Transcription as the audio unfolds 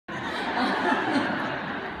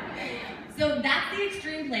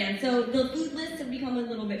extreme plan. So the food lists have become a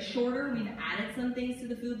little bit shorter. We've added some things to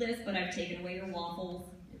the food list, but I've taken away your waffles,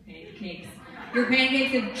 your pancakes. Your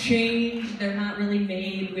pancakes have changed. They're not really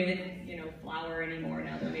made with, flour anymore.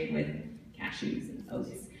 Now they're made with cashews and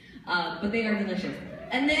oats. But they are delicious.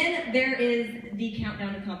 And then there is the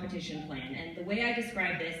countdown to competition plan. And the way I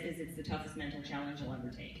describe this is it's the toughest mental challenge you'll ever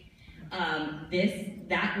take.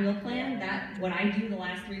 That meal plan, what I do the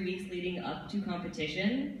last 3 weeks leading up to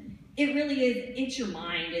competition, it really is, it's your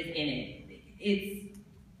mind is in it.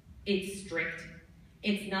 It's strict.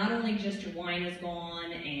 It's not only just your wine is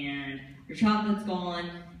gone and your chocolate's gone.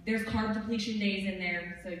 There's carb depletion days in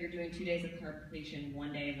there, so you're doing 2 days of carb depletion,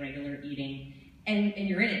 1 day of regular eating, and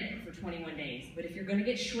you're in it for 21 days. But if you're going to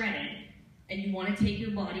get shredded and you want to take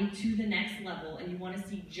your body to the next level and you want to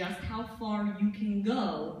see just how far you can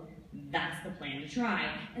go, that's the plan to try.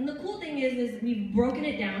 And the cool thing is we've broken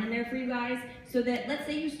it down in there for you guys so that, let's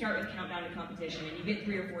say you start with countdown to competition and you get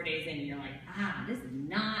 3 or 4 days in and you're like, this is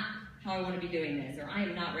not how I want to be doing this, or I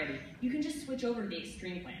am not ready. You can just switch over to the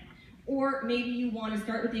extreme plan. Or maybe you want to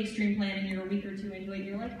start with the extreme plan and you're a week or two into it and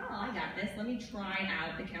you're like, I got this, let me try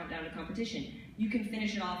out the countdown to competition. You can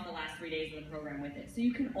finish it off the last 3 days of the program with it. So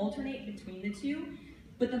you can alternate between the two,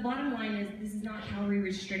 but the bottom line is this is not calorie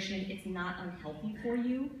restriction, it's not unhealthy for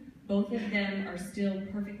you. Both of them are still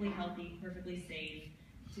perfectly healthy, perfectly safe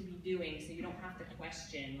to be doing, so you don't have to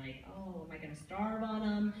question, like, am I going to starve on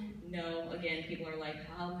them? No, again, people are like,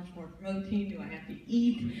 how much more protein do I have to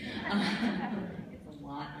eat? It's a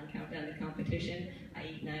lot on countdown to competition. I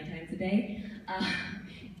eat 9 times a day.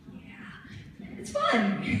 It's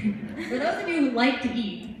fun. For those of you who like to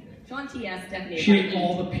eat, Sean T asked Stephanie. She ate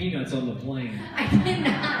all the peanuts on the plane. I did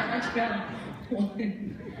not. Let's go.